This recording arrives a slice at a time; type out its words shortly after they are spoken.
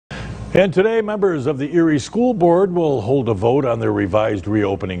And today, members of the Erie School Board will hold a vote on their revised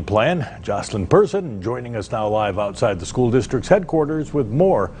reopening plan. Jocelyn Person joining us now live outside the school district's headquarters with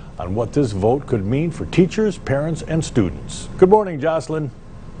more on what this vote could mean for teachers, parents, and students. Good morning, Jocelyn.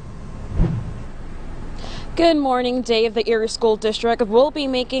 Good morning, Dave. The Erie School District will be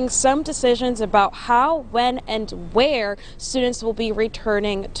making some decisions about how, when, and where students will be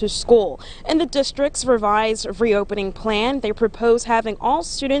returning to school. In the district's revised reopening plan, they propose having all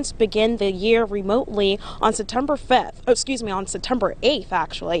students begin the year remotely on September 8th,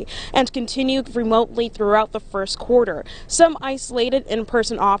 actually, and continue remotely throughout the first quarter. Some isolated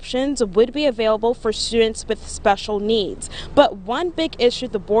in-person options would be available for students with special needs. But one big issue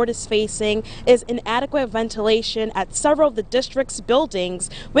the board is facing is inadequate ventilation at several of the district's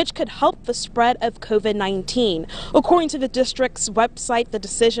buildings, which could help the spread of COVID-19. According to the district's website, the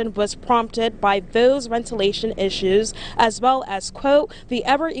decision was prompted by those ventilation issues, as well as, quote, the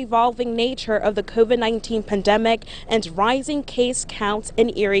ever-evolving nature of the COVID-19 pandemic and rising case counts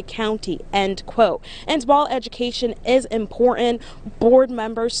in Erie County, end quote. And while education is important, board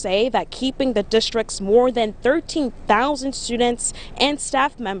members say that keeping the district's more than 13,000 students and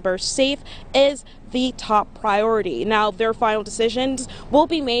staff members safe is the top priority. Now, their final decisions will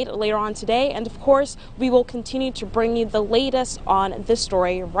be made later on today, and of course, we will continue to bring you the latest on this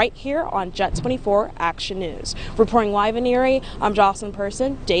story right here on Jet 24 Action News. Reporting live in Erie, I'm Jocelyn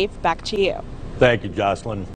Person. Dave, back to you. Thank you, Jocelyn.